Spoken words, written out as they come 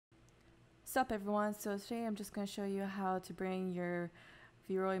Sup everyone, so today I'm just going to show you how to bring your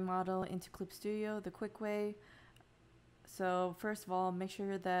VRoid model into Clip Studio the quick way. So first of all, make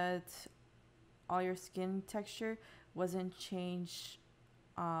sure that all your skin texture wasn't changed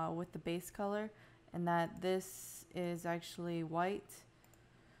with the base color, and that this is actually white,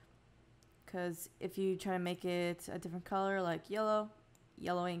 because if you try to make it a different color like yellow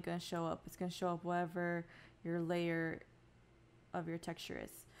ain't going to show up. It's going to show up whatever your layer of your texture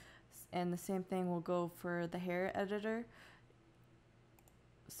is. And the same thing will go for the hair editor.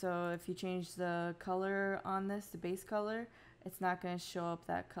 So if you change the color on this, the base color, it's not going to show up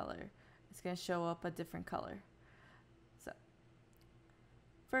that color. It's going to show up a different color. So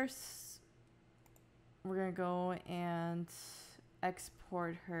first, we're going to go and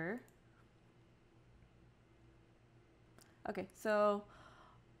export her. Okay, so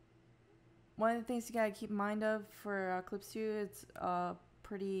one of the things you gotta keep in mind of for Clip Studio, it's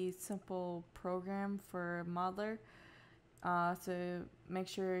pretty simple program for modeler, so make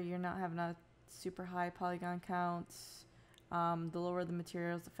sure you're not having a super high polygon count. The lower the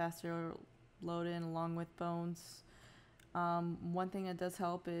materials, the faster it'll load in along with bones. One thing that does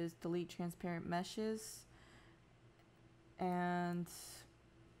help is delete transparent meshes, and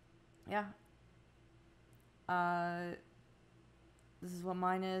yeah, this is what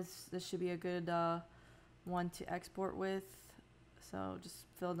mine is. This should be a good one to export with. So just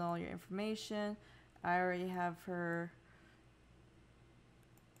fill in all your information. I already have her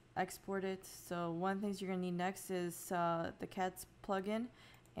exported. So one of the things you're going to need next is the CATS plugin,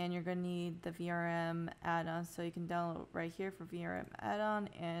 and you're going to need the VRM add-on. So you can download right here for VRM add-on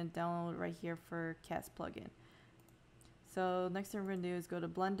and download right here for CATS plugin. So next thing we're going to do is go to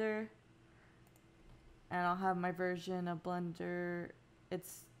Blender, and I'll have my version of Blender.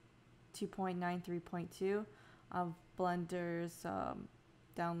 It's 2.93.2. of Blender's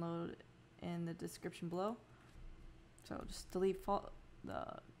download in the description below. So just delete the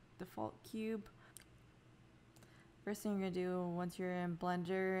default cube. First thing you're gonna do once you're in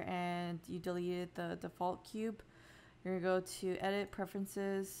Blender and you deleted the default cube, you're gonna go to Edit,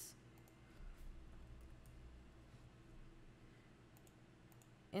 Preferences,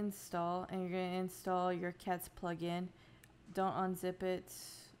 Install, and you're gonna install your CATS plugin. Don't unzip it.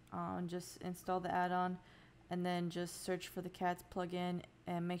 Just install the add-on, and then just search for the CATS plugin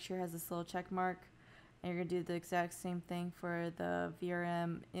and make sure it has this little check mark. And you're going to do the exact same thing for the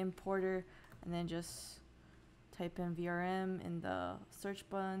VRM importer, and then just type in VRM in the search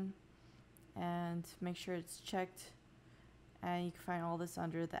button and make sure it's checked, and you can find all this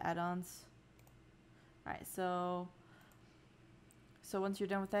under the add-ons. Alright, so once you're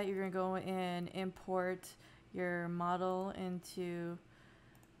done with that, you're going to go and import your model into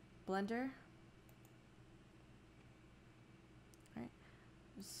Blender.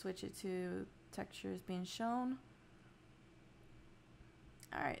 Switch it to textures being shown.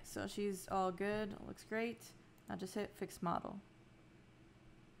 Alright, so she's all good, looks great. Now just hit fix model.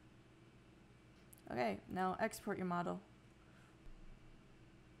 Okay, now export your model.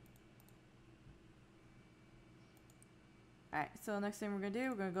 Alright, so next thing we're going to do,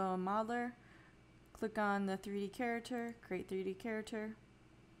 we're going to go on modeler, click on the 3D character, create 3D character,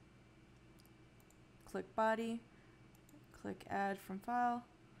 click body, click add from file,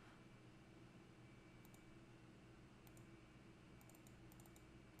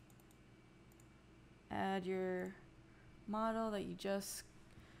 add your model that you just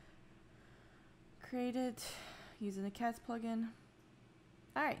created using the CATS plugin.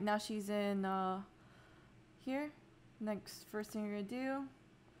 Alright, now she's in here. First thing you're going to do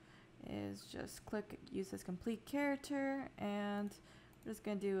is just click use as complete character, and we're just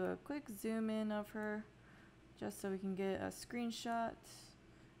going to do a quick zoom in of her just so we can get a screenshot,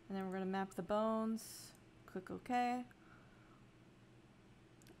 and then we're going to map the bones. Click OK.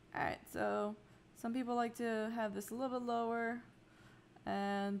 Alright, so some people like to have this a little bit lower,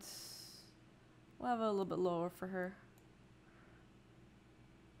 and we'll have it a little bit lower for her.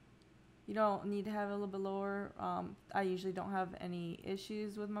 You don't need to have it a little bit lower. I usually don't have any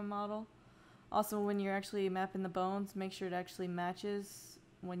issues with my model. Also, when you're actually mapping the bones, make sure it actually matches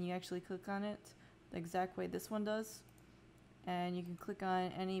when you actually click on it the exact way this one does. And you can click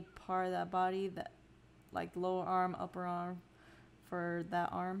on any part of that body, that like lower arm, upper arm, for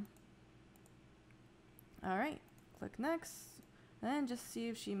that arm. Alright, click next, and then just see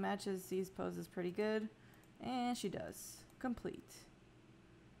if she matches these poses pretty good, and she does. Complete.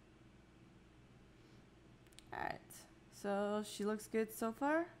 Alright, so she looks good so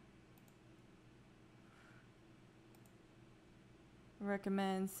far.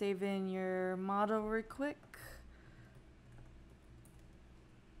 Recommend saving your model real quick.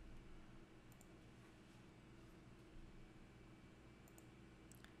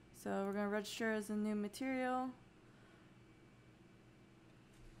 So we're going to register as a new material.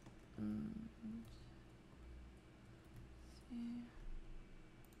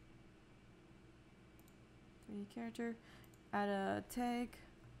 Character, add a tag.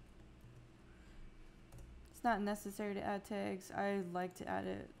 It's not necessary to add tags. I like to add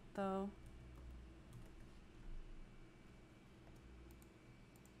it though.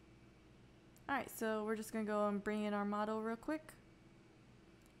 Alright, so we're just gonna go and bring in our model real quick.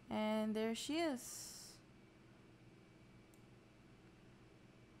 And there she is.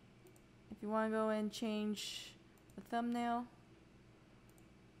 If you want to go and change the thumbnail,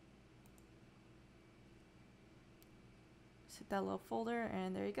 hit that little folder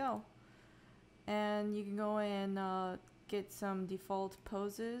and there you go. And you can go and get some default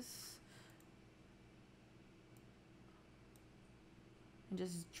poses and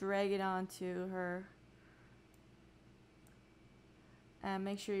just drag it onto her, and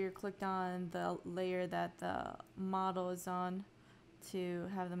make sure you're clicked on the layer that the model is on to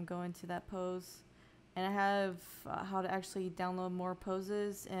have them go into that pose. And I have how to actually download more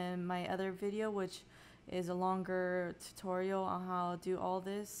poses in my other video, which is a longer tutorial on how to do all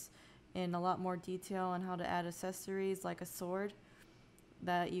this in a lot more detail on how to add accessories like a sword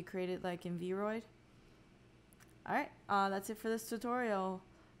that you created like in VRoid. Alright, that's it for this tutorial.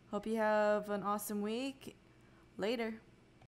 Hope you have an awesome week. Later.